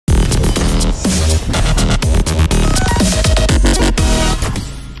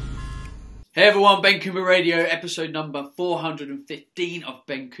Hey everyone, Ben Coomer Radio, episode number 415 of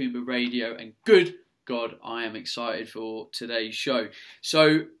Ben Coomer Radio, and good God, I am excited for today's show.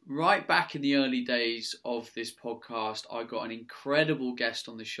 So, right back in the early days of this podcast, I got an incredible guest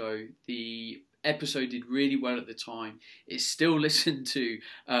on the show. The episode did really well at the time. It's still listened to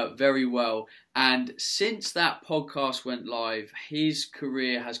very well. And since that podcast went live, his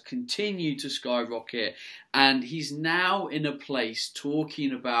career has continued to skyrocket. And he's now in a place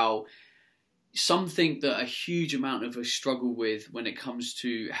talking about something that a huge amount of us struggle with when it comes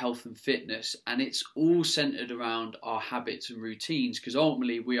to health and fitness, and it's all centered around our habits and routines, because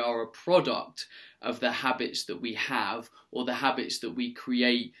ultimately we are a product of the habits that we have or the habits that we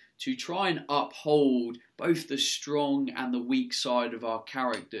create to try and uphold both the strong and the weak side of our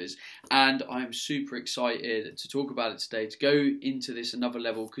characters. And I'm super excited to talk about it today, to go into this another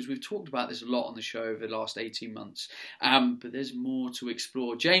level, because we've talked about this a lot on the show over the last 18 months. But there's more to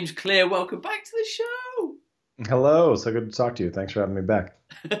explore. James Clear, welcome back to the show. Hello, so good to talk to you. Thanks for having me back.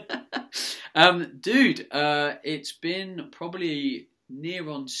 Dude, it's been probably near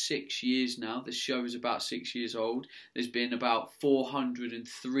on 6 years now. This show is about 6 years old. There's been about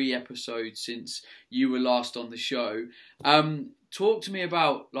 403 episodes since you were last on the show. Talk to me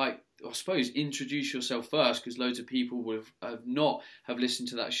about, I suppose, introduce yourself first, because loads of people would have listened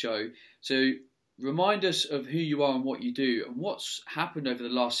to that show. So remind us of who you are and what you do and what's happened over the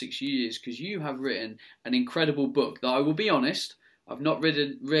last 6 years, because you have written an incredible book that, I will be honest, I've not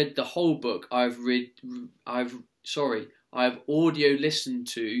read the whole book. I've audio listened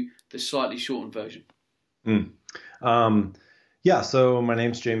to the slightly shortened version. So my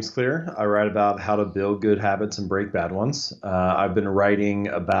name's James Clear. I write about how to build good habits and break bad ones. I've been writing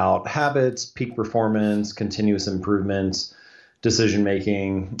about habits, peak performance, continuous improvement,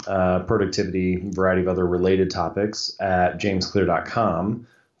 decision-making, productivity, a variety of other related topics at jamesclear.com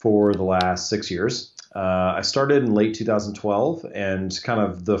for the last 6 years. I started in late 2012, and kind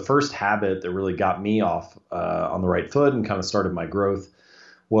of the first habit that really got me off on the right foot and kind of started my growth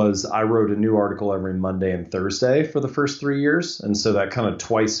was I wrote a new article every Monday and Thursday for the first 3 years. And so that kind of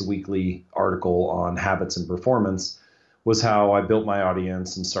twice weekly article on habits and performance was how I built my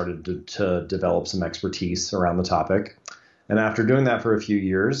audience and started to develop some expertise around the topic. And after doing that for a few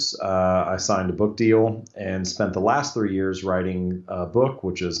years, I signed a book deal and spent the last 3 years writing a book,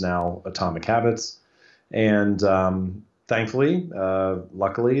 which is now Atomic Habits. And thankfully,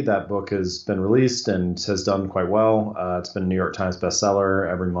 luckily, that book has been released and has done quite well. It's been a New York Times bestseller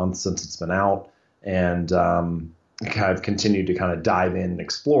every month since it's been out. And I've continued to kind of dive in and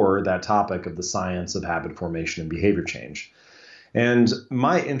explore that topic of the science of habit formation and behavior change. And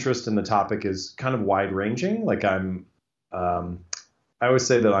my interest in the topic is kind of wide ranging. I always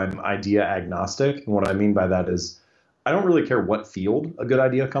say that I'm idea agnostic. And what I mean by that is I don't really care what field a good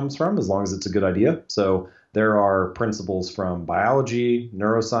idea comes from, as long as it's a good idea. So there are principles from biology,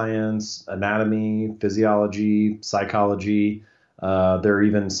 neuroscience, anatomy, physiology, psychology. There are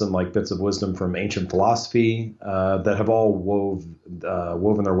even some bits of wisdom from ancient philosophy that have all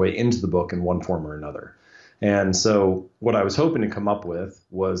woven their way into the book in one form or another. And so what I was hoping to come up with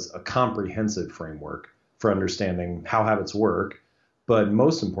was a comprehensive framework for understanding how habits work, but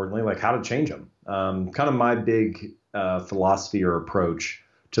most importantly, how to change them. Kind of my big philosophy or approach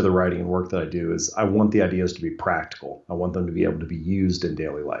to the writing and work that I do is I want the ideas to be practical. I want them to be able to be used in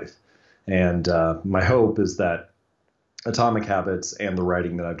daily life. And my hope is that Atomic Habits and the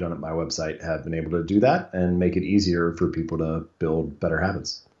writing that I've done at my website have been able to do that and make it easier for people to build better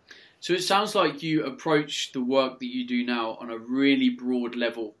habits. So it sounds like you approach the work that you do now on a really broad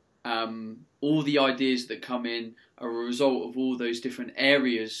level. All the ideas that come in are a result of all those different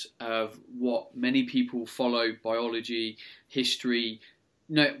areas of what many people follow: biology, history.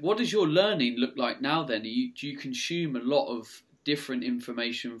 What does your learning look like now then? Do you consume a lot of different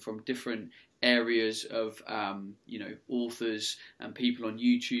information from different areas of authors and people on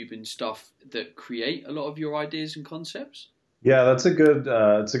YouTube and stuff that create a lot of your ideas and concepts? Yeah, that's a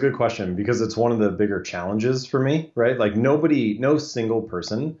good question, because it's one of the bigger challenges for me, right? No single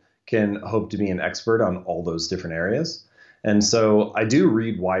person can hope to be an expert on all those different areas. And so I do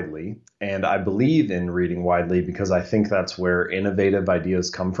read widely, and I believe in reading widely because I think that's where innovative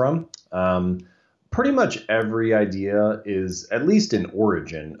ideas come from. Pretty much every idea is, at least in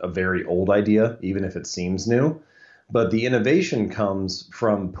origin, a very old idea, even if it seems new. But the innovation comes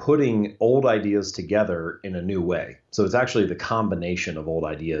from putting old ideas together in a new way. So it's actually the combination of old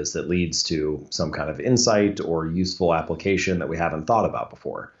ideas that leads to some kind of insight or useful application that we haven't thought about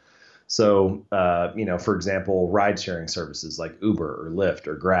before. So, for example, ride-sharing services like Uber or Lyft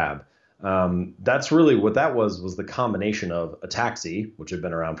or Grab, That's really what that was the combination of a taxi, which had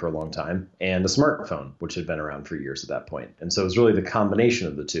been around for a long time, and a smartphone, which had been around for years at that point. And so it was really the combination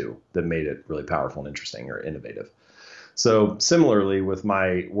of the two that made it really powerful and interesting or innovative. So similarly with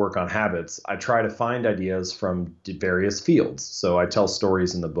my work on habits, I try to find ideas from various fields. So I tell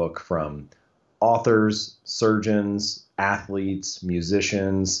stories in the book from authors, surgeons, athletes,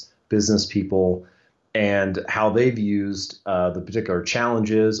 musicians, business people, and how they've used the particular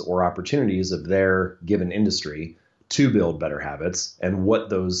challenges or opportunities of their given industry to build better habits and what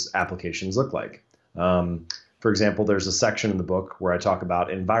those applications look like. For example, there's a section in the book where I talk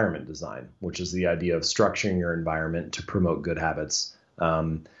about environment design, which is the idea of structuring your environment to promote good habits.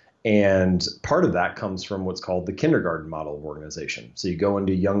 And part of that comes from what's called the kindergarten model of organization. So you go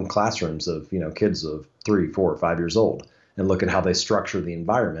into young classrooms of kids of 3, 4, 5 years old and look at how they structure the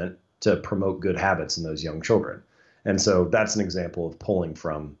environment to promote good habits in those young children. And so that's an example of pulling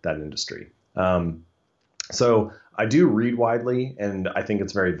from that industry. So I do read widely, and I think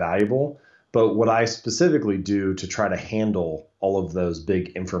it's very valuable. But what I specifically do to try to handle all of those big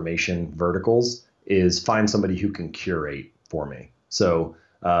information verticals is find somebody who can curate for me. So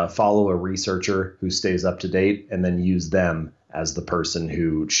follow a researcher who stays up to date and then use them as the person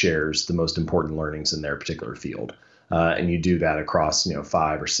who shares the most important learnings in their particular field. And you do that across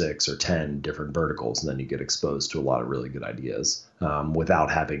 5 or 6 or 10 different verticals, and then you get exposed to a lot of really good ideas without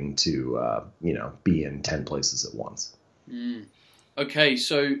having to be in 10 places at once. Mm. Okay,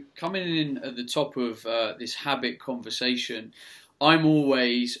 so coming in at the top of this habit conversation, I'm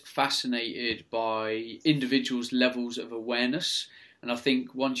always fascinated by individuals' levels of awareness. And I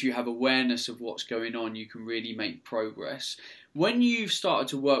think once you have awareness of what's going on, you can really make progress. When you've started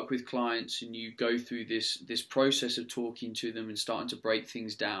to work with clients and you go through this process of talking to them and starting to break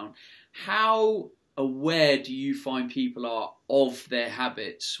things down, how aware do you find people are of their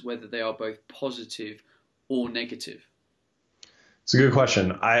habits, whether they are both positive or negative? It's a good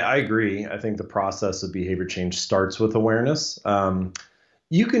question. I agree. I think the process of behavior change starts with awareness.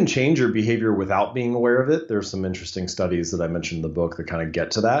 You can change your behavior without being aware of it. There's some interesting studies that I mentioned in the book that kind of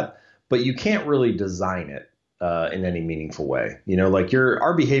get to that, but you can't really design it in any meaningful way.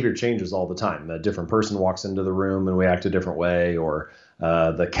 Our behavior changes all the time. A different person walks into the room and we act a different way, or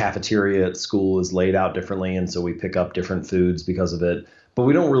the cafeteria at school is laid out differently, and so we pick up different foods because of it. But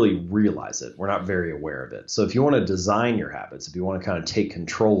we don't really realize it. We're not very aware of it. So if you want to design your habits, if you want to kind of take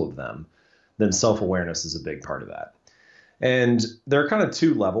control of them, then self-awareness is a big part of that. And there are kind of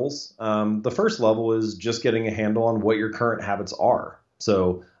 2 levels. The first level is just getting a handle on what your current habits are.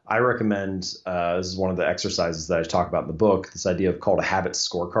 So I recommend, this is one of the exercises that I talk about in the book, this idea of called a habits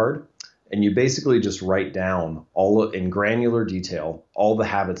scorecard. And you basically just write down in granular detail all the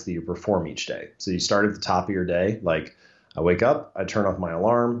habits that you perform each day. So you start at the top of your day, like I wake up, I turn off my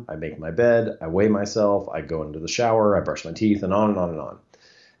alarm, I make my bed, I weigh myself, I go into the shower, I brush my teeth, and on and on and on.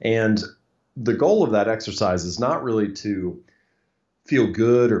 And the goal of that exercise is not really to feel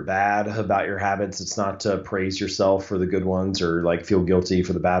good or bad about your habits. It's not to praise yourself for the good ones or feel guilty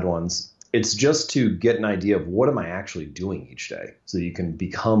for the bad ones. It's just to get an idea of what am I actually doing each day, so you can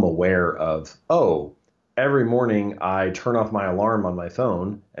become aware of, every morning I turn off my alarm on my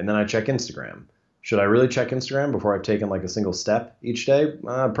phone and then I check Instagram. Should I really check Instagram before I've taken a single step each day?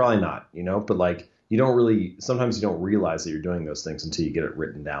 Probably not, but sometimes you don't realize that you're doing those things until you get it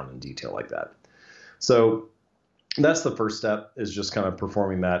written down in detail like that. So that's the first step, is just kind of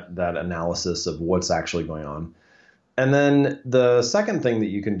performing that analysis of what's actually going on. And then the second thing that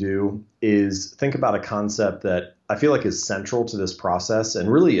you can do is think about a concept that I feel like is central to this process,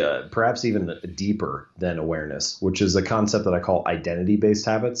 and really perhaps even deeper than awareness, which is a concept that I call identity-based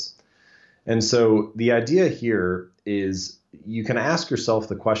habits. And so the idea here is you can ask yourself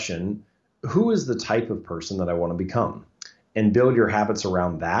the question, who is the type of person that I want to become? And build your habits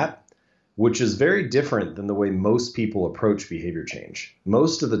around that, which is very different than the way most people approach behavior change.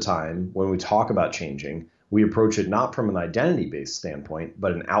 Most of the time when we talk about changing, we approach it not from an identity-based standpoint,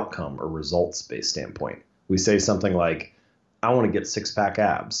 but an outcome or results-based standpoint. We say something like, I want to get 6-pack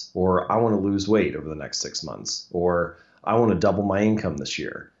abs, or I want to lose weight over the next 6 months, or I want to double my income this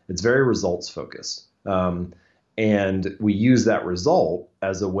year. It's very results focused. And we use that result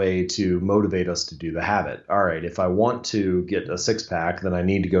as a way to motivate us to do the habit. All right, if I want to get a 6-pack, then I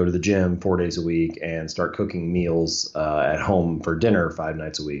need to go to the gym 4 days a week and start cooking meals at home for dinner 5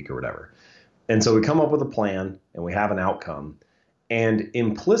 nights a week or whatever. And so we come up with a plan and we have an outcome. And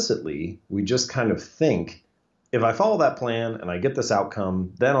implicitly, we just kind of think, if I follow that plan and I get this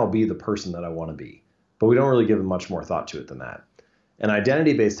outcome, then I'll be the person that I want to be. But we don't really give much more thought to it than that. And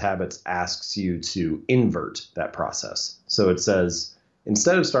identity-based habits asks you to invert that process. So it says,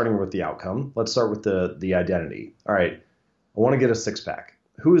 instead of starting with the outcome, let's start with the identity. All right, I want to get a six-pack.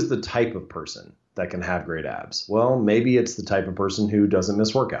 Who is the type of person that can have great abs? Well, maybe it's the type of person who doesn't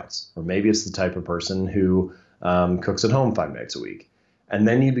miss workouts, or maybe it's the type of person who cooks at home 5 nights a week. And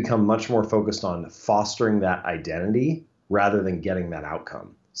then you become much more focused on fostering that identity rather than getting that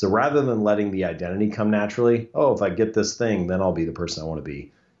outcome. So rather than letting the identity come naturally, oh, if I get this thing, then I'll be the person I want to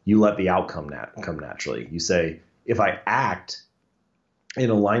be, you let the outcome come naturally. You say, if I act in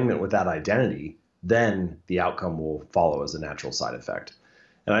alignment with that identity, then the outcome will follow as a natural side effect.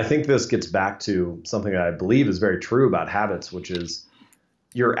 And I think this gets back to something that I believe is very true about habits, which is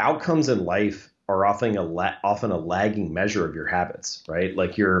your outcomes in life are often a lagging measure of your habits, right?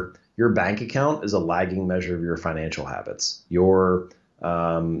 Like your bank account is a lagging measure of your financial habits. Your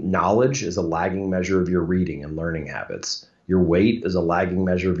knowledge is a lagging measure of your reading and learning habits. Your weight is a lagging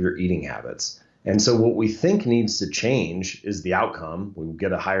measure of your eating habits. And so what we think needs to change is the outcome. We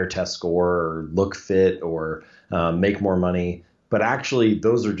get a higher test score or look fit or make more money. But actually,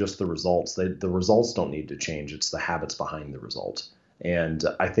 those are just the results. The results don't need to change. It's the habits behind the result. And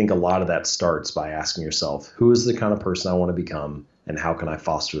I think a lot of that starts by asking yourself, who is the kind of person I want to become, and how can I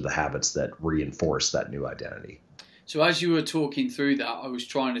foster the habits that reinforce that new identity? So as you were talking through that, I was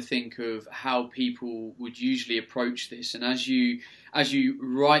trying to think of how people would usually approach this. And as you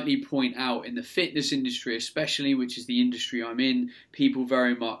rightly point out, in the fitness industry especially, which is the industry I'm in, people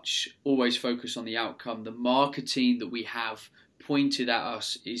very much always focus on the outcome. The marketing that we have pointed at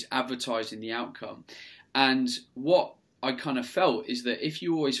us is advertising the outcome. And what I kind of felt is that if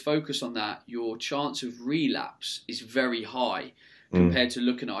you always focus on that, your chance of relapse is very high compared to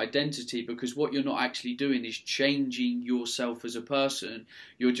looking at identity, because what you're not actually doing is changing yourself as a person.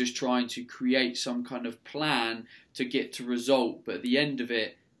 You're just trying to create some kind of plan to get to result. But at the end of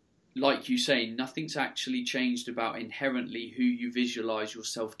it, like you say, nothing's actually changed about inherently who you visualize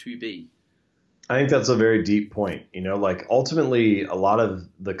yourself to be. I think that's a very deep point. Like ultimately, a lot of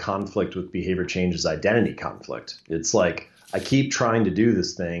the conflict with behavior change is identity conflict. It's like, I keep trying to do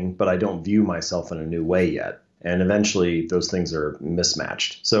this thing, but I don't view myself in a new way yet. And eventually those things are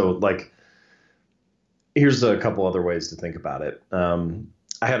mismatched. So like, here's a couple other ways to think about it.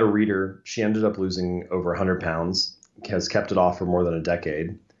 I had a reader. She ended up losing over 100 pounds, has kept it off for more than a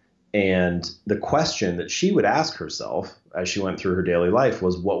decade. And the question that she would ask herself as she went through her daily life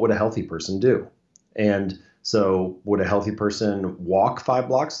was, what would a healthy person do? And so would a healthy person walk 5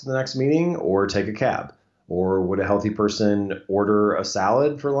 blocks to the next meeting or take a cab? Or would a healthy person order a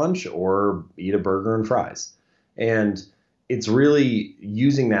salad for lunch or eat a burger and fries? And it's really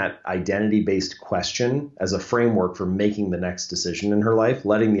using that identity-based question as a framework for making the next decision in her life,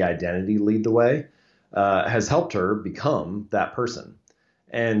 letting the identity lead the way, has helped her become that person.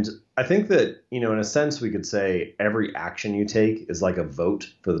 And I think that, in a sense, we could say every action you take is like a vote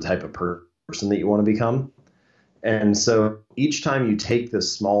for the type of person that you want to become. And so each time you take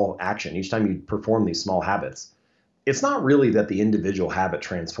this small action, each time you perform these small habits, it's not really that the individual habit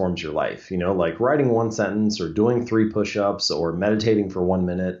transforms your life, like writing 1 sentence or doing 3 push-ups or meditating for 1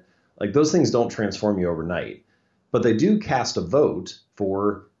 minute. Like those things don't transform you overnight, but they do cast a vote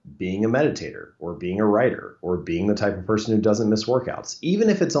for being a meditator or being a writer or being the type of person who doesn't miss workouts, even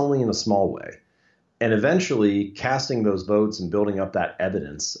if it's only in a small way. And eventually casting those votes and building up that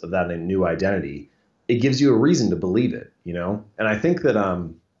evidence of that new identity, it gives you a reason to believe it, And I think that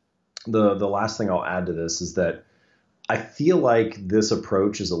the last thing I'll add to this is that I feel like this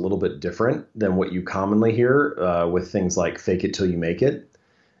approach is a little bit different than what you commonly hear with things like fake it till you make it.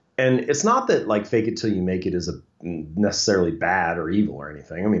 And it's not that like fake it till you make it is necessarily bad or evil or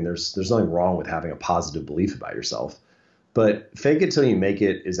anything. I mean, there's nothing wrong with having a positive belief about yourself. But fake it till you make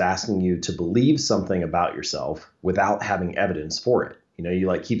it is asking you to believe something about yourself without having evidence for it. You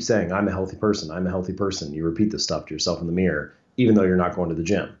like keep saying, I'm a healthy person. I'm a healthy person. You repeat this stuff to yourself in the mirror, even though you're not going to the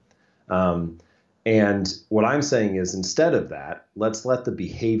gym. And what I'm saying is instead of that, let's let the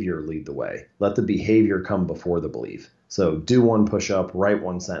behavior lead the way. Let the behavior come before the belief. So do 1 push-up, write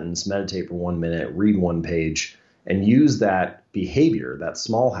 1 sentence, meditate for 1 minute, read 1 page, and use that behavior, that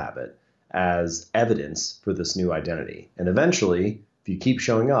small habit, as evidence for this new identity. And eventually, if you keep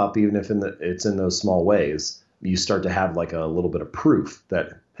showing up, even if it's in those small ways, you start to have like a little bit of proof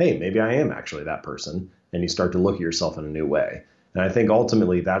that, hey, maybe I am actually that person. And you start to look at yourself in a new way. And I think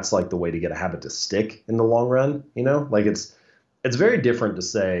ultimately that's like the way to get a habit to stick in the long run. Like it's very different to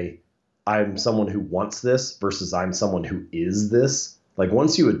say I'm someone who wants this versus I'm someone who is this. Like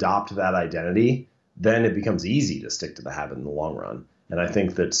once you adopt that identity, then it becomes easy to stick to the habit in the long run. And I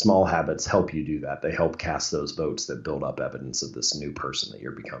think that small habits help you do that. They help cast those votes that build up evidence of this new person that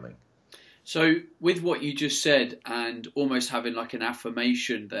you're becoming. So with what you just said and almost having like an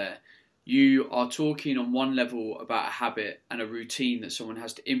affirmation there, you are talking on one level about a habit and a routine that someone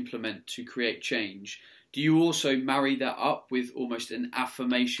has to implement to create change. Do you also marry that up with almost an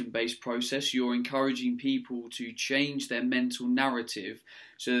affirmation-based process? You're encouraging people to change their mental narrative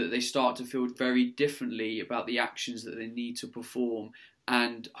so that they start to feel very differently about the actions that they need to perform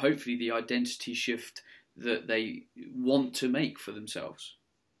and hopefully the identity shift that they want to make for themselves.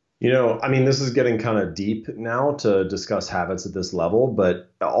 I mean, this is getting kind of deep now to discuss habits at this level,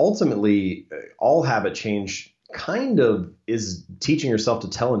 but ultimately, all habit change kind of is teaching yourself to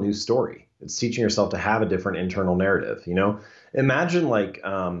tell a new story. It's teaching yourself to have a different internal narrative. Imagine like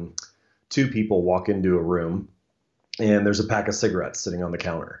two people walk into a room and there's a pack of cigarettes sitting on the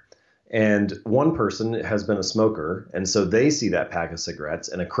counter. And one person has been a smoker, and so they see that pack of cigarettes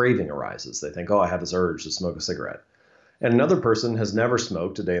and a craving arises. They think, oh, I have this urge to smoke a cigarette. And another person has never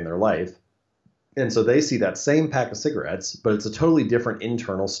smoked a day in their life. And so they see that same pack of cigarettes, but it's a totally different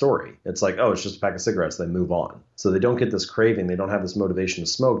internal story. It's like, oh, it's just a pack of cigarettes. They move on. So they don't get this craving. They don't have this motivation to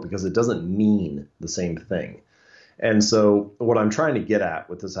smoke because it doesn't mean the same thing. And so what I'm trying to get at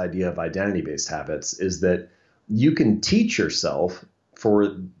with this idea of identity-based habits is that you can teach yourself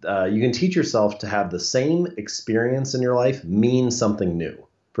to have the same experience in your life mean something new.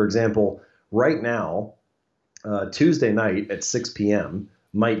 For example, right now, Tuesday night at 6 p.m.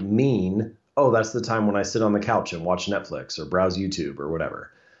 might mean, oh, that's the time when I sit on the couch and watch Netflix or browse YouTube or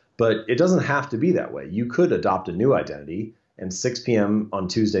whatever. But it doesn't have to be that way. You could adopt a new identity, and 6 p.m. on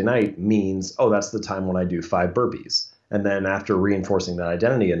Tuesday night means, oh, that's the time when I do 5 burpees. And then after reinforcing that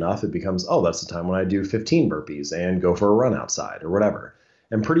identity enough, it becomes, oh, that's the time when I do 15 burpees and go for a run outside or whatever.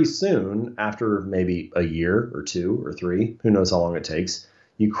 And pretty soon, after maybe a year or 2 or 3, who knows how long it takes,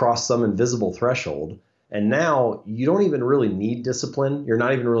 you cross some invisible threshold. And now you don't even really need discipline. You're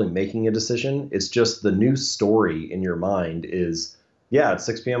not even really making a decision. It's just the new story in your mind is, yeah, at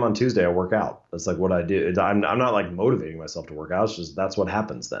 6 p.m. on Tuesday, I work out. That's like what I do. I'm not like motivating myself to work out. It's just that's what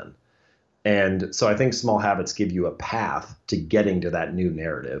happens then. And so I think small habits give you a path to getting to that new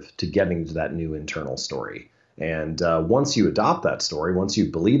narrative, to getting to that new internal story. And once you adopt that story, once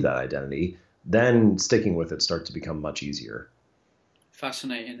you believe that identity, then sticking with it starts to become much easier.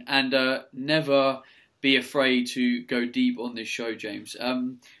 Fascinating. And never be afraid to go deep on this show, James.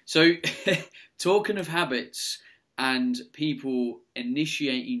 So talking of habits and people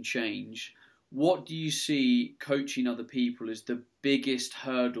initiating change, what do you see coaching other people as the biggest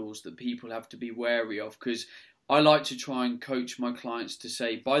hurdles that people have to be wary of? Because I like to try and coach my clients to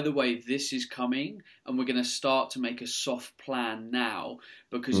say, by the way, this is coming and we're going to start to make a soft plan now,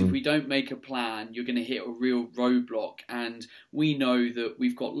 because if we don't make a plan, you're going to hit a real roadblock. And we know that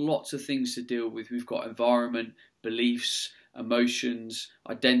we've got lots of things to deal with. We've got environment, beliefs, emotions,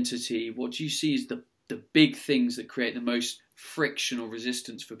 identity. What do you see as the big things that create the most friction or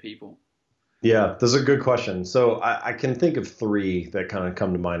resistance for people? Yeah, that's a good question. So I can think of 3 that kind of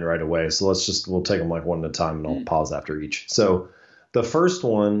come to mind right away. So we'll take them like one at a time and I'll pause after each. So the first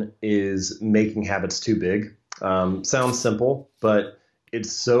one is making habits too big. Sounds simple, but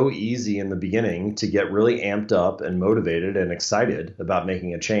it's so easy in the beginning to get really amped up and motivated and excited about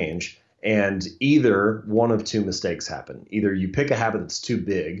making a change. And either one of 2 mistakes happen. Either you pick a habit that's too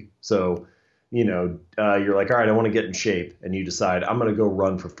big. So you're like, all right, I want to get in shape. And you decide I'm going to go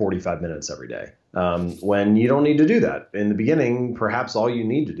run for 45 minutes every day. When you don't need to do that. In the beginning, perhaps all you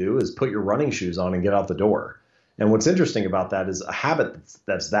need to do is put your running shoes on and get out the door. And what's interesting about that is a habit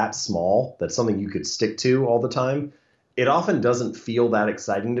that's that small, that's something you could stick to all the time. It often doesn't feel that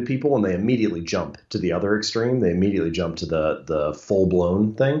exciting to people, and they immediately jump to the other extreme. They immediately jump to the full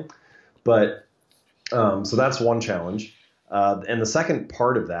blown thing. But so that's one challenge. And the second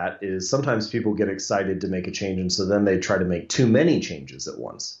part of that is sometimes people get excited to make a change, and so then they try to make too many changes at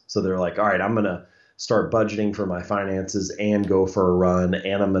once. So they're like, all right, I'm going to start budgeting for my finances and go for a run,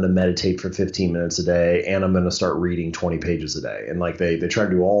 and I'm going to meditate for 15 minutes a day, and I'm going to start reading 20 pages a day. And like they try to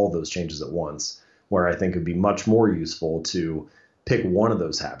do all of those changes at once, where I think it'd be much more useful to pick one of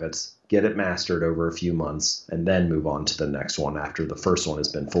those habits, get it mastered over a few months, and then move on to the next one after the first one has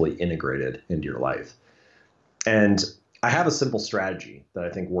been fully integrated into your life. And I have a simple strategy that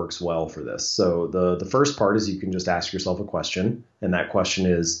I think works well for this. So the first part is you can just ask yourself a question, and that question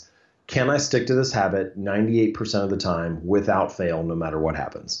is, can I stick to this habit 98% of the time without fail, no matter what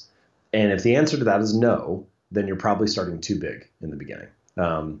happens? And if the answer to that is no, then you're probably starting too big in the beginning.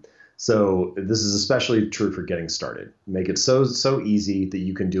 So this is especially true for getting started. Make it so easy that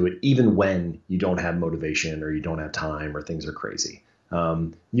you can do it even when you don't have motivation or you don't have time or things are crazy.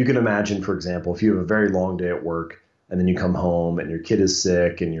 You can imagine, for example, if you have a very long day at work and then you come home and your kid is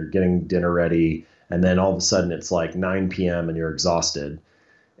sick and you're getting dinner ready, and then all of a sudden it's like 9 p.m. and you're exhausted.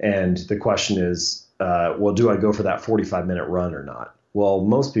 And the question is, well, do I go for that 45-minute run or not? Well,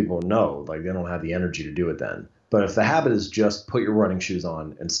 most people know, like, they don't have the energy to do it then. But if the habit is just put your running shoes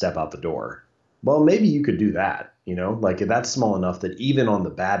on and step out the door, well, maybe you could do that, like that's small enough that even on the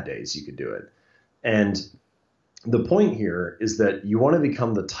bad days you could do it. And the point here is that you want to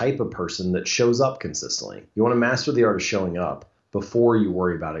become the type of person that shows up consistently. You want to master the art of showing up before you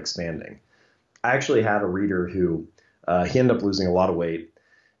worry about expanding. I actually had a reader who he ended up losing a lot of weight.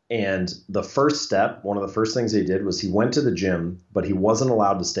 And the first step, one of the first things he did was he went to the gym, but he wasn't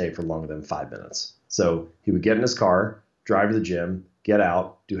allowed to stay for longer than 5 minutes. So he would get in his car, drive to the gym, get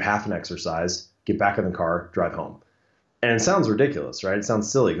out, do half an exercise, get back in the car, drive home. And it sounds ridiculous, right? It sounds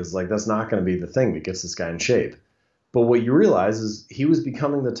silly because like that's not going to be the thing that gets this guy in shape. But what you realize is he was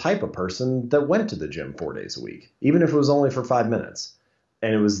becoming the type of person that went to the gym 4 days a week, even if it was only for 5 minutes.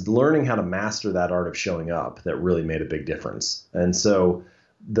 And it was learning how to master that art of showing up that really made a big difference. And so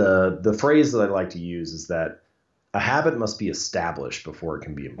the phrase that I like to use is that a habit must be established before it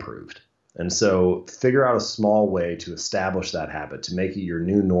can be improved. And so figure out a small way to establish that habit, to make it your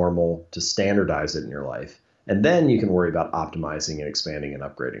new normal, to standardize it in your life. And then you can worry about optimizing and expanding and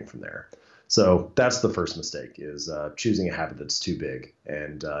upgrading from there. So that's the first mistake, is choosing a habit that's too big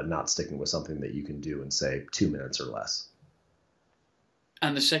and not sticking with something that you can do in, say, 2 minutes or less.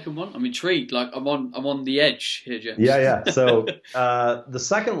 And the second one, I'm intrigued. Like I'm on the edge here, James. Yeah. So the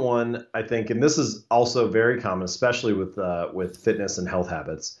second one, I think, and this is also very common, especially with fitness and health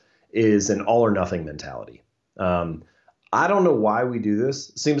habits, is an all or nothing mentality. I don't know why we do this.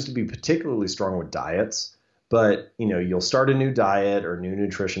 It seems to be particularly strong with diets, but you'll start a new diet or new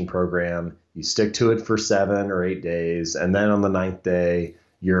nutrition program. You stick to it for 7 or 8 days, and then on the 9th day,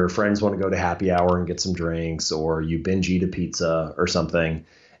 your friends want to go to happy hour and get some drinks, or you binge eat a pizza or something.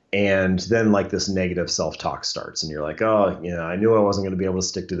 And then like this negative self-talk starts and you're like, oh, I knew I wasn't going to be able to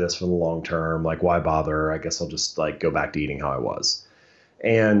stick to this for the long term. Like, why bother? I guess I'll just like go back to eating how I was.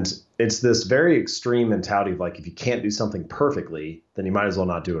 And it's this very extreme mentality of like, if you can't do something perfectly, then you might as well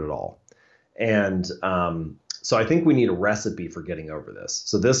not do it at all. And so I think we need a recipe for getting over this.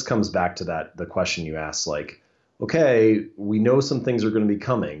 So this comes back to the question you asked, like, okay, we know some things are going to be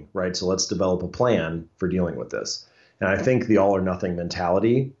coming, right? So let's develop a plan for dealing with this. And I think the all or nothing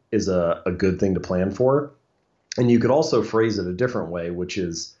mentality is a good thing to plan for. And you could also phrase it a different way, which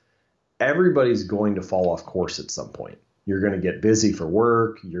is everybody's going to fall off course at some point. You're going to get busy for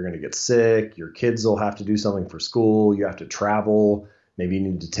work. You're going to get sick. Your kids will have to do something for school. You have to travel. Maybe you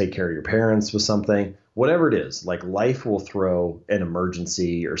need to take care of your parents with something. Whatever it is, like life will throw an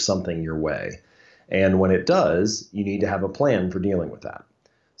emergency or something your way. And when it does, you need to have a plan for dealing with that.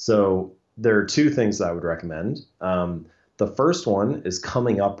 So there are 2 things that I would recommend. The first one is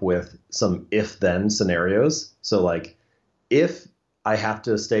coming up with some if-then scenarios. So like, if I have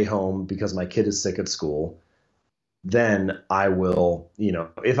to stay home because my kid is sick at school, then I will,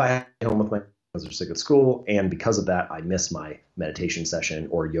 if I have to stay home with my kids because they're sick at school, and because of that, I miss my meditation session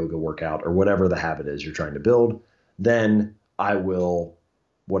or yoga workout or whatever the habit is you're trying to build, then I will,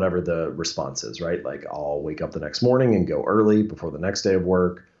 whatever the response is, right? Like I'll wake up the next morning and go early before the next day of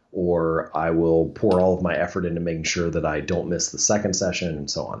work, or I will pour all of my effort into making sure that I don't miss the second session and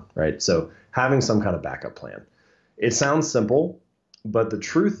so on, right? So having some kind of backup plan. It sounds simple, but the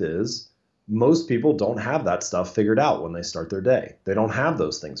truth is most people don't have that stuff figured out when they start their day. They don't have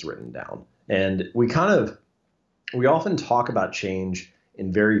those things written down. And we often talk about change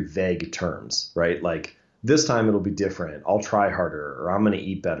in very vague terms, right? Like, this time it'll be different. I'll try harder, or I'm going to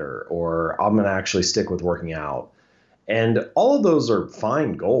eat better, or I'm going to actually stick with working out. And all of those are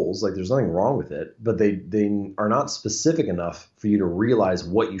fine goals. Like, there's nothing wrong with it, but they are not specific enough for you to realize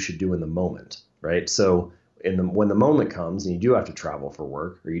what you should do in the moment, right? So when the moment comes and you do have to travel for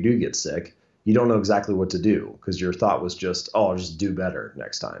work, or you do get sick, you don't know exactly what to do because your thought was just, oh, I'll just do better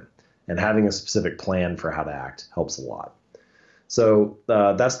next time. And having a specific plan for how to act helps a lot. So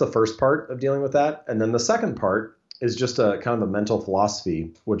that's the first part of dealing with that. And then the second part is just a kind of a mental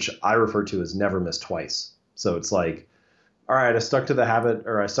philosophy, which I refer to as never miss twice. So it's like, all right, I stuck to the habit,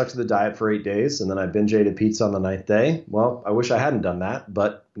 or I stuck to the diet for 8 days, and then I binge ate a pizza on the 9th day. Well, I wish I hadn't done that,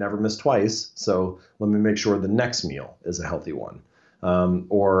 but never miss twice. So let me make sure the next meal is a healthy one.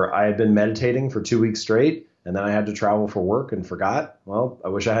 Or I had been meditating for 2 weeks straight, and then I had to travel for work and forgot. Well, I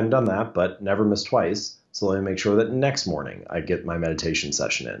wish I hadn't done that, but never miss twice. So let me make sure that next morning I get my meditation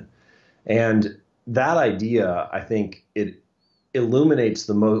session in. And that idea, I think it illuminates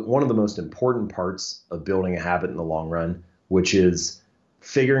one of the most important parts of building a habit in the long run, which is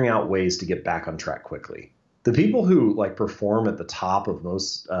figuring out ways to get back on track quickly. The people who like perform at the top of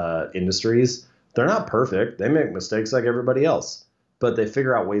most industries, they're not perfect. They make mistakes like everybody else, but they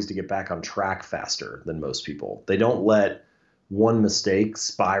figure out ways to get back on track faster than most people. They don't let one mistake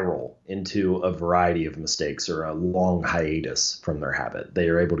spiral into a variety of mistakes or a long hiatus from their habit. They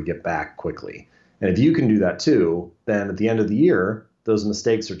are able to get back quickly. And if you can do that too, then at the end of the year, those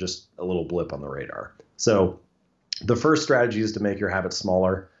mistakes are just a little blip on the radar. So the first strategy is to make your habits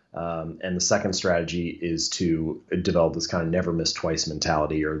smaller. And the second strategy is to develop this kind of never miss twice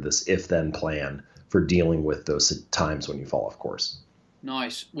mentality, or this if then plan for dealing with those times when you fall off course.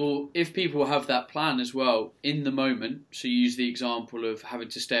 Nice. Well, if people have that plan as well in the moment, so you use the example of having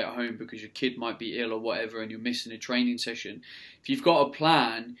to stay at home because your kid might be ill or whatever and you're missing a training session, if you've got a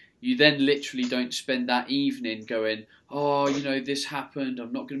plan, you then literally don't spend that evening going, oh, you know, this happened,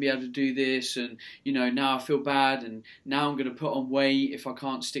 I'm not going to be able to do this, and, you know, now I feel bad, and now I'm going to put on weight if I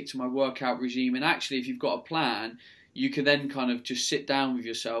can't stick to my workout regime. And actually, if you've got a plan, you can then kind of just sit down with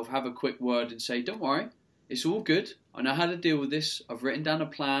yourself, have a quick word and say, don't worry, it's all good. I know how to deal with this. I've written down a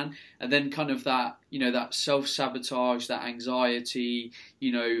plan. And then kind of that, you know, that self-sabotage, that anxiety,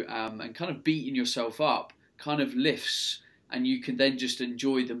 you know, and kind of beating yourself up kind of lifts. And you can then just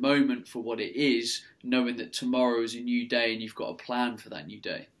enjoy the moment for what it is, knowing that tomorrow is a new day and you've got a plan for that new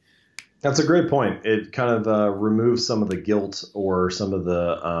day. That's a great point. It kind of removes some of the guilt or some of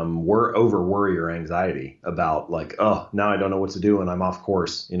the over worry or anxiety about like, oh, now I don't know what to do and I'm off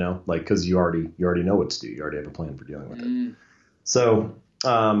course, you know, like because you already know what to do. You already have a plan for dealing with it. So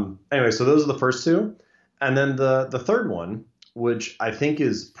anyway, so those are the first two. And then the third one, which I think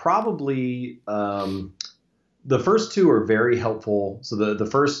is probably the first two are very helpful. So the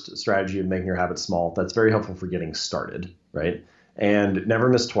first strategy of making your habits small, that's very helpful for getting started, right? And never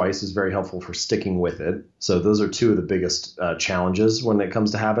miss twice is very helpful for sticking with it. So those are two of the biggest challenges when it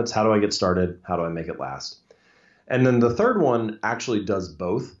comes to habits. How do I get started? How do I make it last? And then the third one actually does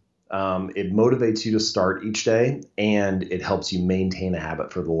both. It motivates you to start each day, and it helps you maintain a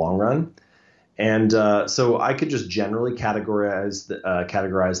habit for the long run. And so I could just generally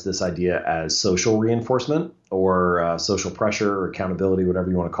categorize this idea as social reinforcement or social pressure or accountability, whatever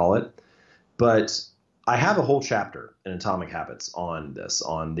you want to call it. But I have a whole chapter in Atomic Habits on this,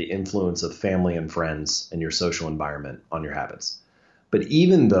 on the influence of family and friends and your social environment on your habits. But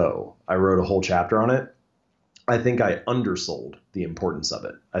even though I wrote a whole chapter on it, I think I undersold the importance of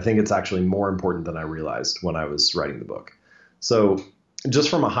it. I think it's actually more important than I realized when I was writing the book. So just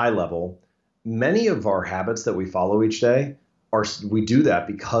from a high level, many of our habits that we follow each day we do that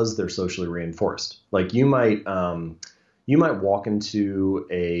because they're socially reinforced. Like you might walk into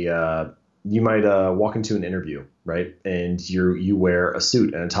an interview, right? And you wear a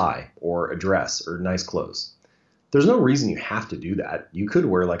suit and a tie or a dress or nice clothes. There's no reason you have to do that. You could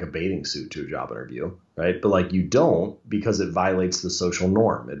wear like a bathing suit to a job interview, right? But like you don't, because it violates the social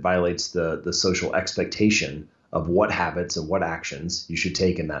norm. It violates the social expectation of what habits and what actions you should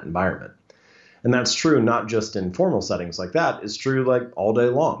take in that environment. And that's true not just in formal settings like that. It's true like all day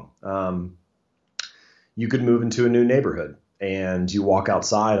long. You could move into a new neighborhood and you walk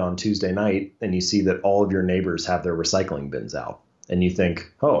outside on Tuesday night and you see that all of your neighbors have their recycling bins out. And you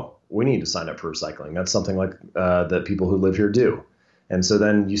think, oh, we need to sign up for recycling. That's something like that people who live here do. And so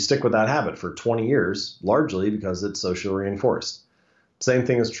then you stick with that habit for 20 years, largely because it's socially reinforced. Same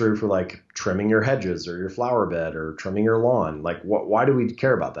thing is true for like trimming your hedges or your flower bed or trimming your lawn. Like why do we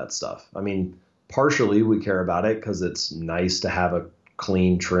care about that stuff? I mean, partially we care about it because it's nice to have a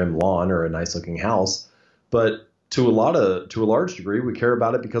clean, trim lawn or a nice looking house. But to a large degree, we care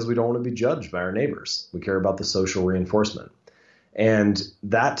about it because we don't want to be judged by our neighbors. We care about the social reinforcement. And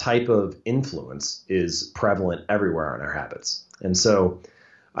that type of influence is prevalent everywhere in our habits. And so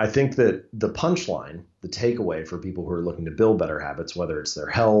I think that the punchline, the takeaway for people who are looking to build better habits, whether it's their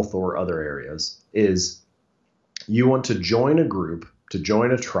health or other areas, is you want to join a group, to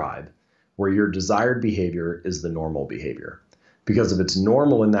join a tribe where your desired behavior is the normal behavior. Because if it's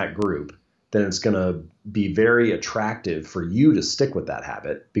normal in that group, then it's going to be very attractive for you to stick with that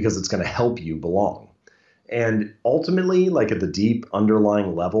habit because it's going to help you belong. And ultimately, like at the deep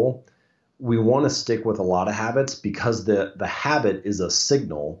underlying level, we want to stick with a lot of habits because the habit is a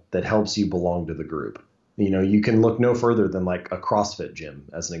signal that helps you belong to the group. You know, you can look no further than like a CrossFit gym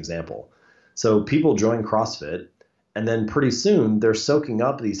as an example. So people join CrossFit and then pretty soon they're soaking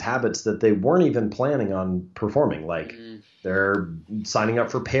up these habits that they weren't even planning on performing. Like they're signing up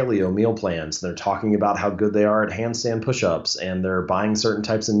for paleo meal plans. They're talking about how good they are at handstand push-ups, and they're buying certain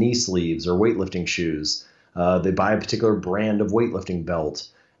types of knee sleeves or weightlifting shoes. They buy a particular brand of weightlifting belt.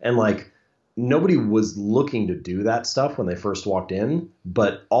 And like nobody was looking to do that stuff when they first walked in,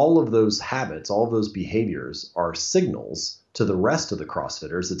 but all of those habits, all of those behaviors are signals to the rest of the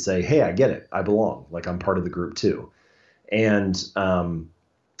CrossFitters that say, hey, I get it. I belong. Like, I'm part of the group too. And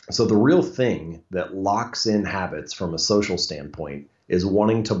so the real thing that locks in habits from a social standpoint is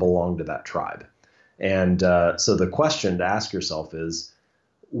wanting to belong to that tribe. And so the question to ask yourself is,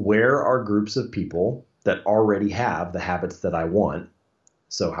 where are groups of people that already have the habits that I want?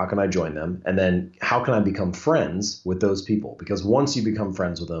 So how can I join them? And then how can I become friends with those people? Because once you become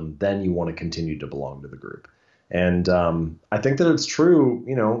friends with them, then you want to continue to belong to the group. And I think that it's true,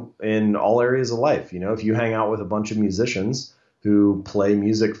 in all areas of life. If you hang out with a bunch of musicians who play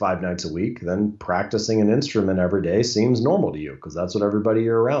music 5 nights a week, then practicing an instrument every day seems normal to you because that's what everybody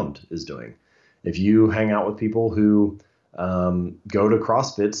you're around is doing. If you hang out with people who go to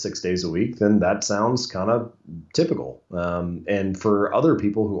CrossFit 6 days a week, then that sounds kind of typical. And for other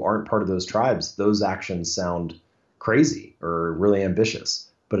people who aren't part of those tribes, those actions sound crazy or really ambitious.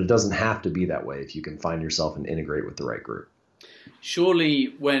 But it doesn't have to be that way if you can find yourself and integrate with the right group.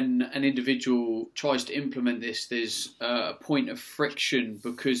 Surely when an individual tries to implement this, there's a point of friction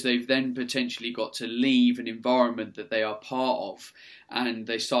because they've then potentially got to leave an environment that they are part of, and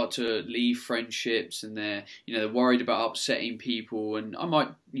they start to leave friendships, and they're worried about upsetting people. And I might,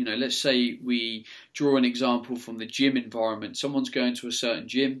 let's say we draw an example from the gym environment. Someone's going to a certain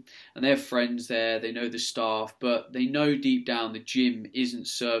gym and they have friends there, they know the staff, but they know deep down the gym isn't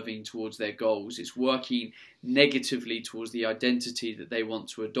serving towards their goals. It's working negatively towards the identity that they want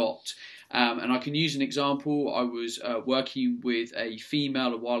to adopt. And I can use an example. I was working with a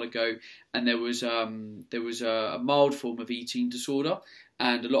female a while ago, and there was a mild form of eating disorder,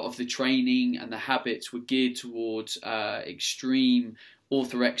 and a lot of the training and the habits were geared towards extreme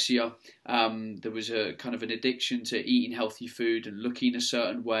orthorexia. There was a kind of an addiction to eating healthy food and looking a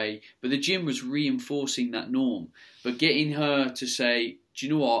certain way, but the gym was reinforcing that norm. But getting her to say, do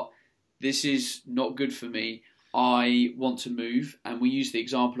you know what? This is not good for me. I want to move. And we use the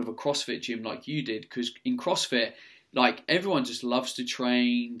example of a CrossFit gym like you did, because in CrossFit, like, everyone just loves to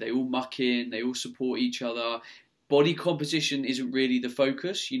train. They all muck in. They all support each other. Body composition isn't really the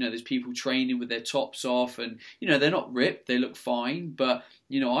focus. There's people training with their tops off and, they're not ripped. They look fine. But,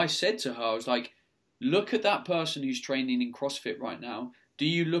 I said to her, I was like, look at that person who's training in CrossFit right now. Do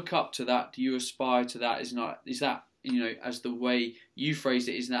you look up to that? Do you aspire to that? Is that, as the way you phrased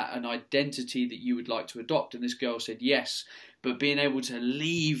it, is that an identity that you would like to adopt? And this girl said yes, but being able to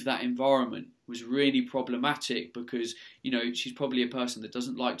leave that environment was really problematic because, she's probably a person that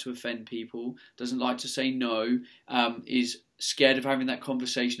doesn't like to offend people, doesn't like to say no, is scared of having that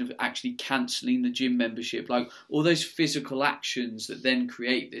conversation of actually cancelling the gym membership, like all those physical actions that then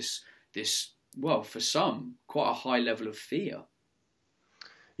create this, well, for some, quite a high level of fear.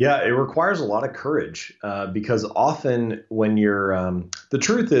 Yeah, it requires a lot of courage because often when you're, the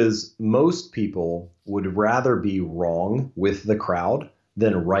truth is most people would rather be wrong with the crowd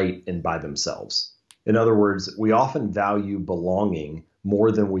than right and by themselves. In other words, we often value belonging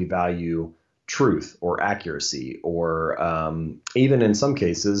more than we value truth or accuracy or even in some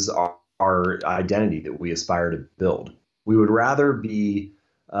cases our identity that we aspire to build. We would rather be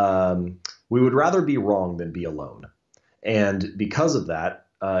wrong than be alone. And because of that,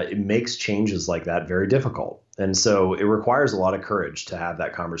 it makes changes like that very difficult. And so it requires a lot of courage to have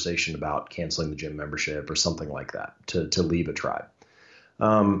that conversation about canceling the gym membership or something like that, to leave a tribe.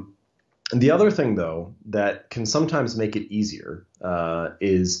 The other thing, though, that can sometimes make it easier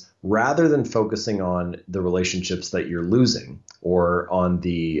is rather than focusing on the relationships that you're losing or on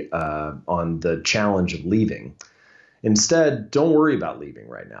the challenge of leaving, instead, don't worry about leaving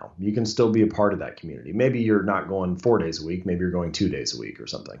right now. You can still be a part of that community. Maybe you're not going 4 days a week. Maybe you're going 2 days a week or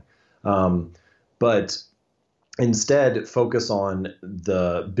something. But instead, focus on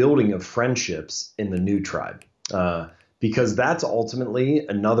the building of friendships in the new tribe. Because that's ultimately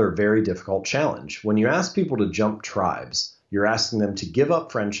another very difficult challenge. When you ask people to jump tribes, you're asking them to give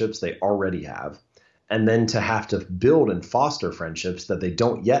up friendships they already have, and then to have to build and foster friendships that they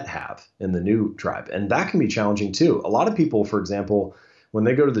don't yet have in the new tribe. And that can be challenging too. A lot of people, for example, when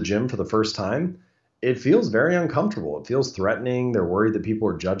they go to the gym for the first time, it feels very uncomfortable. It feels threatening. They're worried that people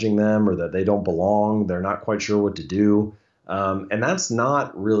are judging them or that they don't belong. They're not quite sure what to do. And that's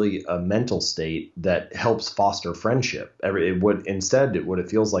not really a mental state that helps foster friendship. What it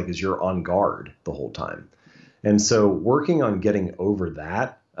feels like is you're on guard the whole time. And so working on getting over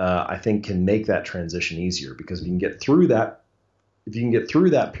that, I think can make that transition easier, because if you can get through that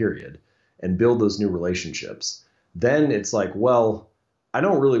period and build those new relationships, then it's like, well, I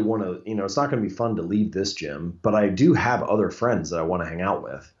don't really want to, it's not going to be fun to leave this gym, but I do have other friends that I want to hang out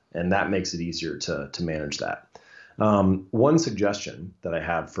with. And that makes it easier to manage that. One suggestion that I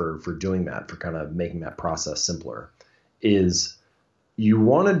have for doing that, for kind of making that process simpler, is you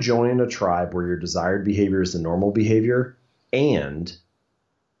want to join a tribe where your desired behavior is the normal behavior and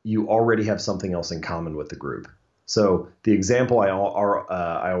you already have something else in common with the group. So the example I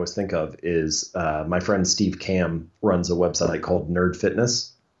always think of is my friend Steve Cam runs a website called Nerd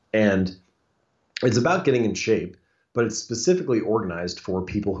Fitness, and it's about getting in shape, but it's specifically organized for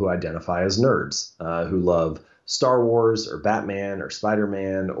people who identify as nerds, who love Star Wars or Batman or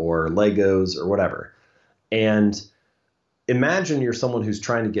Spider-Man or Legos or whatever. And imagine you're someone who's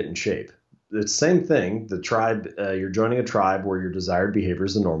trying to get in shape. The same thing, the tribe, you're joining a tribe where your desired behavior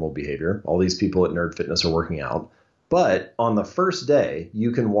is the normal behavior. All these people at Nerd Fitness are working out. But on the first day,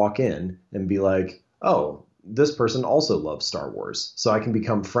 you can walk in and be like, oh, this person also loves Star Wars. So I can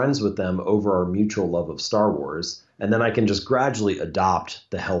become friends with them over our mutual love of Star Wars. And then I can just gradually adopt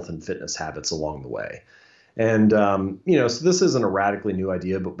the health and fitness habits along the way. And, so this isn't a radically new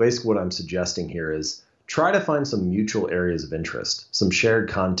idea, but basically what I'm suggesting here is try to find some mutual areas of interest, some shared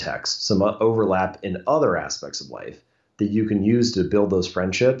context, some overlap in other aspects of life that you can use to build those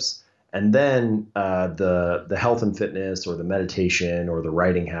friendships. And then the health and fitness or the meditation or the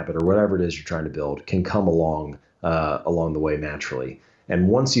writing habit or whatever it is you're trying to build can come along the way naturally. And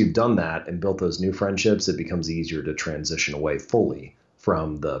once you've done that and built those new friendships, it becomes easier to transition away fully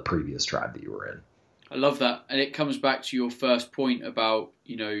from the previous tribe that you were in. I love that. And it comes back to your first point about,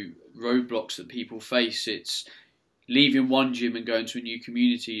 roadblocks that people face. It's leaving one gym and going to a new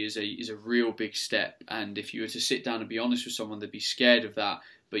community is a real big step. And if you were to sit down and be honest with someone, they'd be scared of that.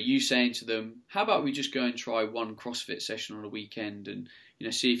 But you saying to them, how about we just go and try one CrossFit session on a weekend and,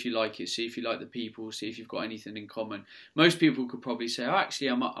 see if you like it, see if you like the people, see if you've got anything in common. Most people could probably say, oh, actually,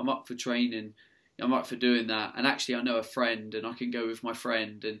 I'm up for training. I'm up for doing that. And actually, I know a friend and I can go with my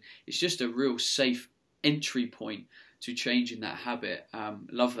friend. And it's just a real safe entry point to changing that habit.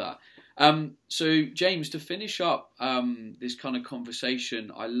 Love that. So James, to finish up this kind of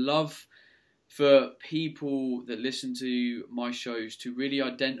conversation, I love for people that listen to my shows to really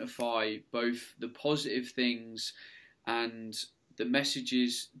identify both the positive things and the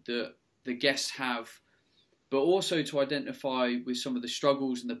messages that the guests have, but also to identify with some of the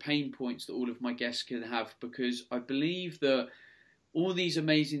struggles and the pain points that all of my guests can have, because I believe that all these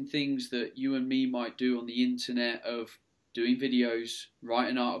amazing things that you and me might do on the internet of doing videos,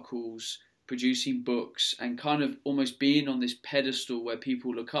 writing articles, producing books, and kind of almost being on this pedestal where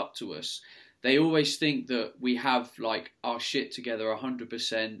people look up to us, they always think that we have like our shit together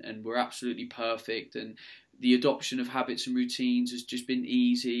 100% and we're absolutely perfect, and the adoption of habits and routines has just been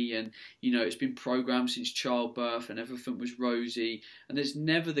easy, and it's been programmed since childbirth and everything was rosy, and it's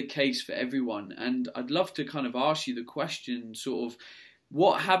never the case for everyone. And I'd love to kind of ask you the question, sort of,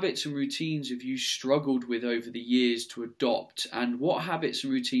 what habits and routines have you struggled with over the years to adopt, and what habits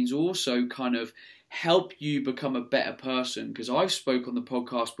and routines also kind of help you become a better person? Because I've spoke on the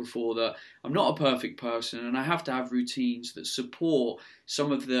podcast before that I'm not a perfect person and I have to have routines that support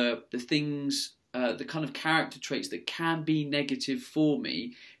some of the things, the kind of character traits that can be negative for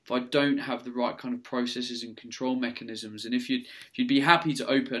me if I don't have the right kind of processes and control mechanisms. And if you'd be happy to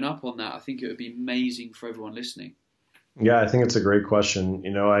open up on that, I think it would be amazing for everyone listening. Yeah, I think it's a great question.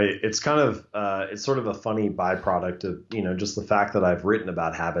 It's kind of, it's sort of a funny byproduct of, just the fact that I've written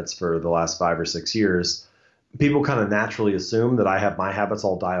about habits for the last 5 or 6 years. People kind of naturally assume that I have my habits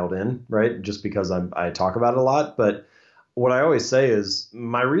all dialed in, right? Just because I talk about it a lot. But what I always say is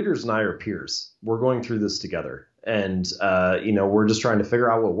my readers and I are peers. We're going through this together. And, we're just trying to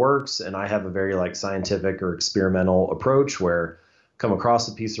figure out what works. And I have a very scientific or experimental approach where come across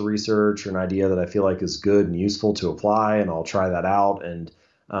a piece of research or an idea that I feel like is good and useful to apply, and I'll try that out. And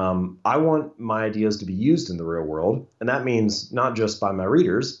I want my ideas to be used in the real world. And that means not just by my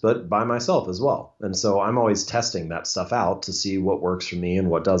readers, but by myself as well. And so I'm always testing that stuff out to see what works for me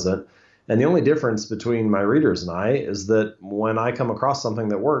and what doesn't. And the only difference between my readers and I is that when I come across something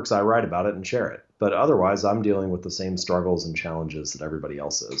that works, I write about it and share it. But otherwise, I'm dealing with the same struggles and challenges that everybody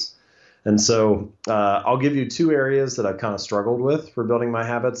else is. And so I'll give you 2 areas that I've kind of struggled with for building my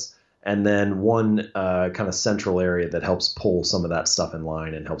habits, and then one kind of central area that helps pull some of that stuff in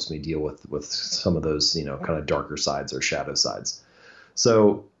line and helps me deal with some of those, kind of darker sides or shadow sides.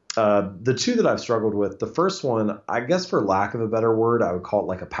 So the 2 that I've struggled with, the first one, I guess for lack of a better word, I would call it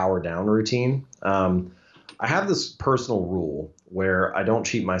like a power down routine. I have this personal rule where I don't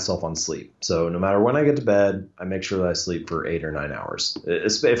cheat myself on sleep. So no matter when I get to bed, I make sure that I sleep for 8 or 9 hours.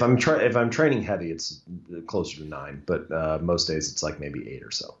 If I'm training heavy, it's closer to 9, but most days it's like maybe 8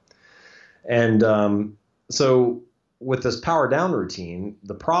 or so. And so with this power down routine,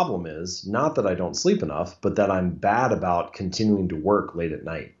 the problem is not that I don't sleep enough, but that I'm bad about continuing to work late at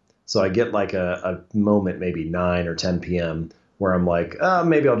night. So I get like a moment, maybe 9 or 10 p.m., where I'm like,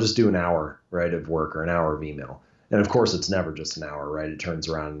 maybe I'll just do an hour, right, of work or an hour of email. And of course, it's never just an hour, right? It turns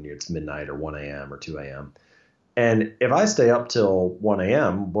around and it's midnight or 1 a.m. or 2 a.m. And if I stay up till 1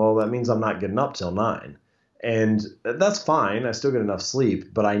 a.m., well, that means I'm not getting up till 9. And that's fine. I still get enough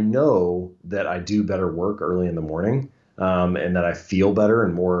sleep, but I know that I do better work early in the morning, and that I feel better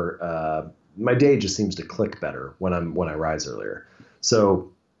and more, my day just seems to click better when I rise earlier.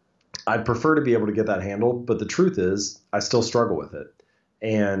 So I'd prefer to be able to get that handled, but the truth is I still struggle with it.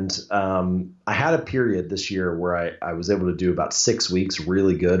 And I had a period this year where I was able to do about 6 weeks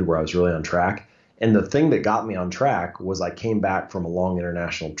really good, where I was really on track. And the thing that got me on track was I came back from a long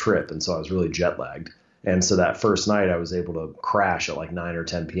international trip, and so I was really jet lagged. And so that first night I was able to crash at like 9 or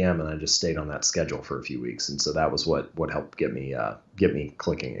 10 p.m. and I just stayed on that schedule for a few weeks. And so that was what helped get me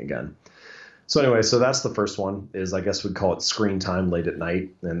clicking again. So anyway, so that's the first one, is I guess we'd call it screen time late at night,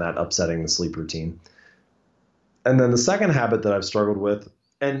 and that upsetting the sleep routine. And then the second habit that I've struggled with,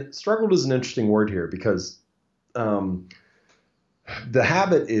 and struggled is an interesting word here because the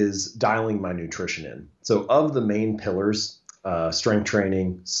habit is dialing my nutrition in. So of the main pillars, strength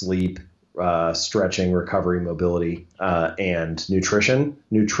training, sleep, stretching, recovery, mobility, and nutrition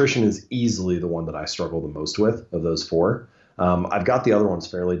is easily the one that I struggle the most with of those four. I've got the other ones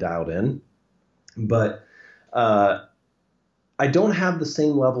fairly dialed in, but I don't have the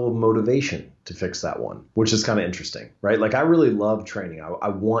same level of motivation to fix that one, which is kind of interesting, right? Like I really love training. I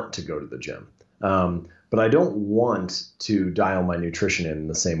want to go to the gym, but I don't want to dial my nutrition in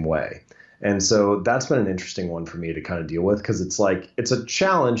the same way. And so that's been an interesting one for me to kind of deal with, because it's like, it's a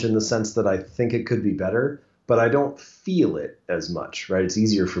challenge in the sense that I think it could be better, but I don't feel it as much, right? It's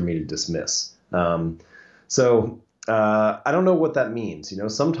easier for me to dismiss. I don't know what that means. You know,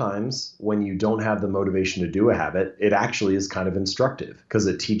 sometimes when you don't have the motivation to do a habit, it actually is kind of instructive, because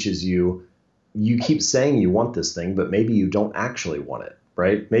it teaches you keep saying you want this thing, but maybe you don't actually want it,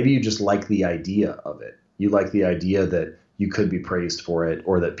 right? Maybe you just like the idea of it. You like the idea that you could be praised for it,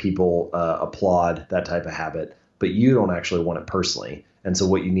 or that people applaud that type of habit, but you don't actually want it personally. And so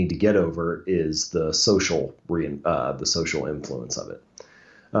what you need to get over is the social influence of it.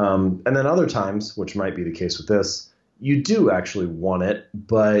 And then other times, which might be the case with this, you do actually want it,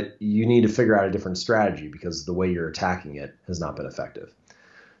 but you need to figure out a different strategy because the way you're attacking it has not been effective.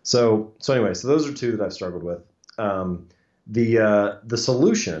 So anyway, so those are two that I've struggled with. The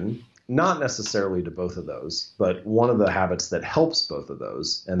solution, not necessarily to both of those, but one of the habits that helps both of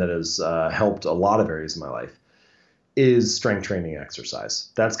those, and that has helped a lot of areas of my life, is strength training exercise.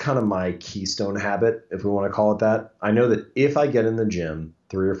 That's kind of my keystone habit, if we want to call it that. I know that if I get in the gym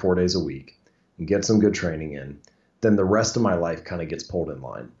 3 or 4 days a week and get some good training in, then the rest of my life kind of gets pulled in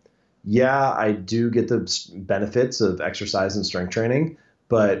line. Yeah, I do get the benefits of exercise and strength training,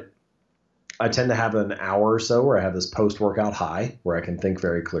 but I tend to have an hour or so where I have this post-workout high where I can think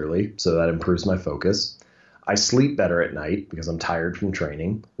very clearly, so that improves my focus. I sleep better at night because I'm tired from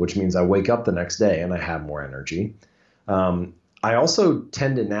training, which means I wake up the next day and I have more energy. I also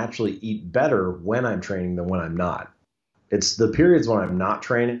tend to naturally eat better when I'm training than when I'm not. It's the periods when I'm not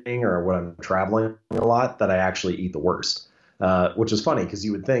training or when I'm traveling a lot that I actually eat the worst, which is funny because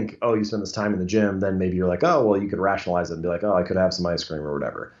you would think, oh, you spend this time in the gym, then maybe you're like, oh, well, you could rationalize it and be like, oh, I could have some ice cream or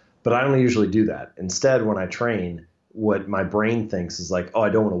whatever. But I don't usually do that. Instead, when I train, what my brain thinks is like, oh, I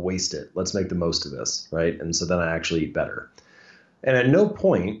don't want to waste it. Let's make the most of this, right? And so then I actually eat better. And at no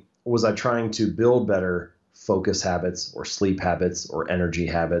point was I trying to build better focus habits or sleep habits or energy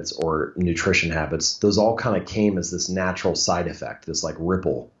habits or nutrition habits. Those all kind of came as this natural side effect, this like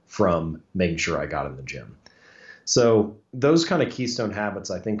ripple from making sure I got in the gym. So those kind of keystone habits,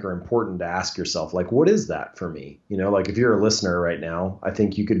 I think, are important to ask yourself, like, what is that for me? You know, like if you're a listener right now, I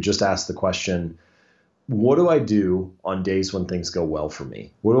think you could just ask the question, what do I do on days when things go well for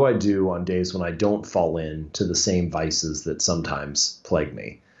me? What do I do on days when I don't fall into the same vices that sometimes plague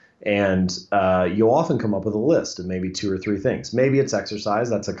me? And you'll often come up with a list of maybe 2 or 3 things. Maybe it's exercise.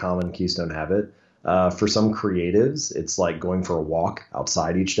 That's a common keystone habit. For some creatives, it's like going for a walk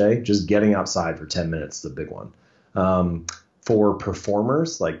outside each day. Just getting outside for 10 minutes is a big one. For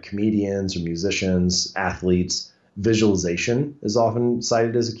performers like comedians or musicians, athletes, visualization is often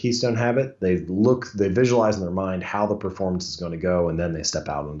cited as a keystone habit. They visualize in their mind how the performance is going to go, and then they step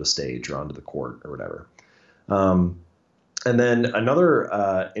out on the stage or onto the court or whatever. And then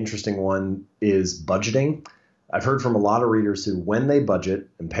another interesting one is budgeting. I've heard from a lot of readers who, when they budget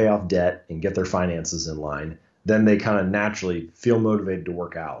and pay off debt and get their finances in line, then they kind of naturally feel motivated to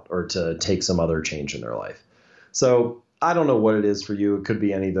work out or to take some other change in their life. So I don't know what it is for you. It could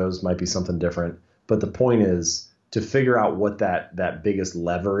be any of those, might be something different. But the point is to figure out what that biggest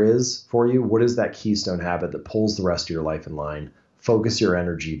lever is for you. What is that keystone habit that pulls the rest of your life in line? Focus your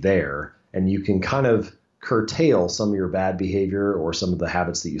energy there, and you can kind of curtail some of your bad behavior or some of the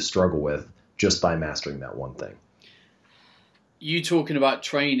habits that you struggle with just by mastering that one thing. You talking about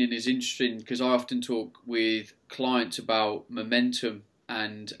training is interesting because I often talk with clients about momentum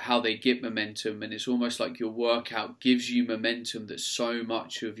and how they get momentum, and it's almost like your workout gives you momentum that so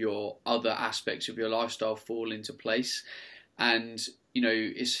much of your other aspects of your lifestyle fall into place. And you know,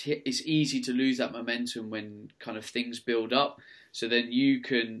 it's easy to lose that momentum when kind of things build up. So then you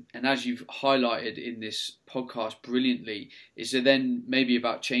can, and as you've highlighted in this podcast brilliantly, is it then maybe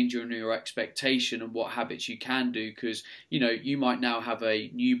about changing your expectation and what habits you can do? Because, you know, you might now have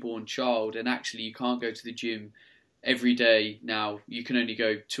a newborn child and actually you can't go to the gym every day now. You can only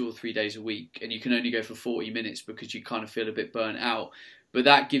go 2 or 3 days a week, and you can only go for 40 minutes because you kind of feel a bit burnt out. But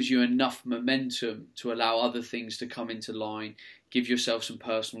that gives you enough momentum to allow other things to come into line, give yourself some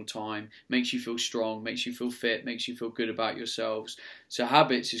personal time, makes you feel strong, makes you feel fit, makes you feel good about yourselves. So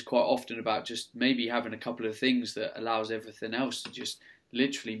habits is quite often about just maybe having a couple of things that allows everything else to just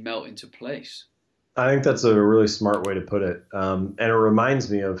literally melt into place. I think that's a really smart way to put it. And it reminds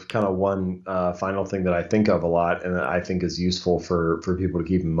me of kind of one final thing that I think of a lot and that I think is useful for people to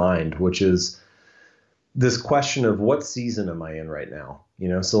keep in mind, which is this question of what season am I in right now? You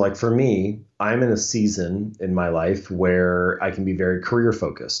know, so like for me, I'm in a season in my life where I can be very career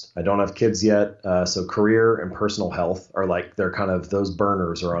focused. I don't have kids yet. So career and personal health are like, they're kind of, those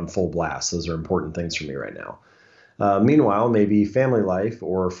burners are on full blast. Those are important things for me right now. Meanwhile, maybe family life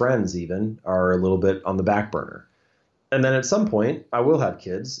or friends even are a little bit on the back burner. And then at some point I will have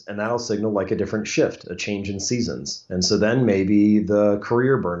kids, and that'll signal like a different shift, a change in seasons. And so then maybe the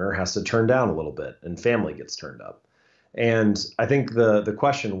career burner has to turn down a little bit and family gets turned up. And I think the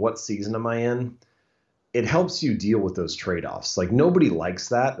question, what season am I in? It helps you deal with those trade-offs. Like nobody likes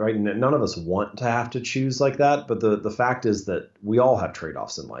that, right? None of us want to have to choose like that. But the fact is that we all have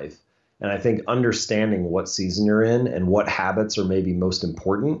trade-offs in life. And I think understanding what season you're in and what habits are maybe most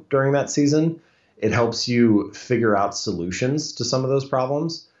important during that season, it helps you figure out solutions to some of those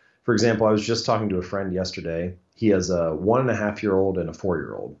problems. For example, I was just talking to a friend yesterday. He has a 1.5-year-old and a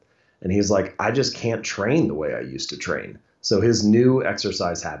 4-year-old. And he's like, I just can't train the way I used to train. So his new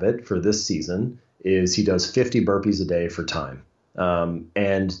exercise habit for this season is he does 50 burpees a day for time.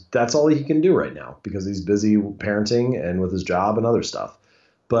 And that's all he can do right now because he's busy parenting and with his job and other stuff.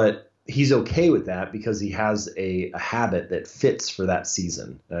 But he's okay with that because he has a habit that fits for that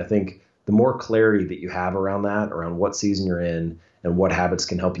season. And I think the more clarity that you have around that, around what season you're in and what habits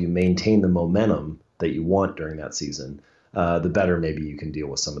can help you maintain the momentum that you want during that season, the better maybe you can deal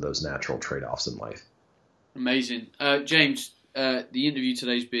with some of those natural trade-offs in life. Amazing. James, the interview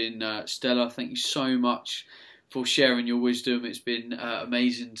today's been stellar. Thank you so much for sharing your wisdom. It's been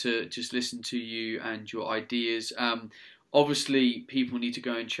amazing to just listen to you and your ideas. Obviously, people need to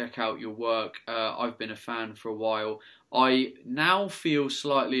go and check out your work. I've been a fan for a while. I now feel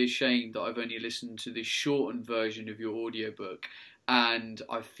slightly ashamed that I've only listened to the shortened version of your audiobook. And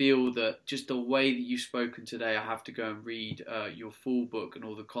I feel that just the way that you've spoken today, I have to go and read your full book and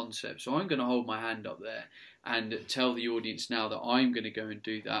all the concepts. So I'm going to hold my hand up there and tell the audience now that I'm going to go and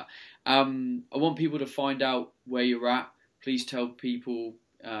do that. I want people to find out where you're at. Please tell people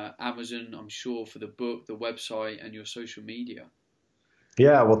Amazon, I'm sure, for the book, the website, and your social media.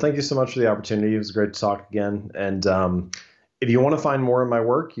 Yeah, well, thank you so much for the opportunity. It was great to talk again. And if you want to find more of my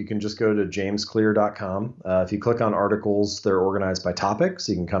work, you can just go to jamesclear.com. If you click on articles, they're organized by topic,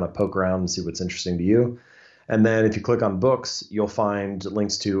 so you can kind of poke around and see what's interesting to you. And then if you click on books, you'll find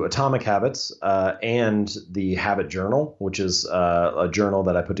links to Atomic Habits and the Habit Journal, which is a journal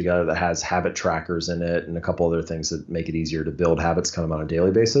that I put together that has habit trackers in it and a couple other things that make it easier to build habits kind of on a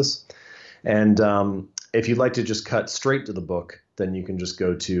daily basis. And if you'd like to just cut straight to the book, then you can just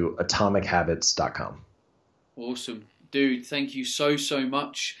go to atomichabits.com. Awesome. Dude, thank you so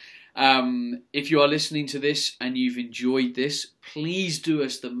much. If you are listening to this and you've enjoyed this, please do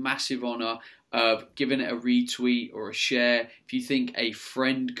us the massive honor of giving it a retweet or a share. If you think a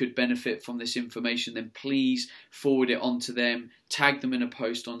friend could benefit from this information, then please forward it on to them. Tag them in a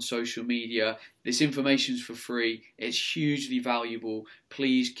post on social media. This information is for free. It's hugely valuable.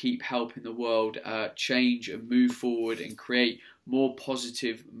 Please keep helping the world change and move forward and create more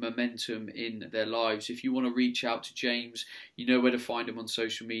positive momentum in their lives. If you want to reach out to James, you know where to find him on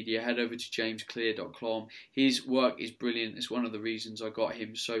social media. Head over to jamesclear.com. His work is brilliant. It's one of the reasons I got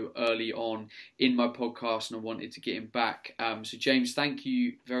him so early on in my podcast, and I wanted to get him back. So James, thank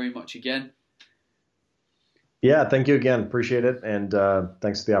you very much again. Yeah, thank you again. Appreciate it. And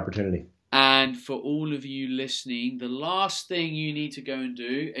thanks for the opportunity. And for all of you listening, the last thing you need to go and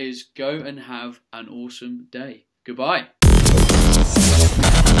do is go and have an awesome day. Goodbye.